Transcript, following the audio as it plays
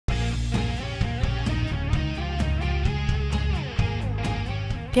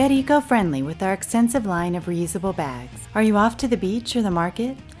Get eco-friendly with our extensive line of reusable bags. Are you off to the beach or the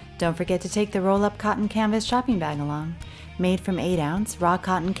market? Don't forget to take the roll-up cotton canvas shopping bag along. Made from 8-ounce raw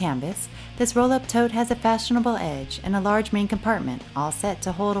cotton canvas, this roll-up tote has a fashionable edge and a large main compartment, all set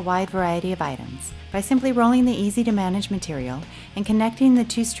to hold a wide variety of items. By simply rolling the easy-to-manage material and connecting the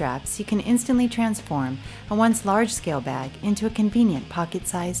two straps, you can instantly transform a once large-scale bag into a convenient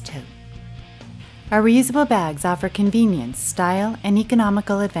pocket-sized tote. Our reusable bags offer convenience, style, and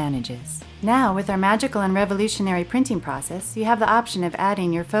economical advantages. Now, with our magical and revolutionary printing process, you have the option of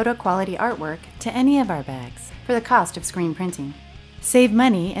adding your photo quality artwork to any of our bags for the cost of screen printing. Save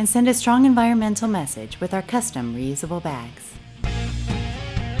money and send a strong environmental message with our custom reusable bags.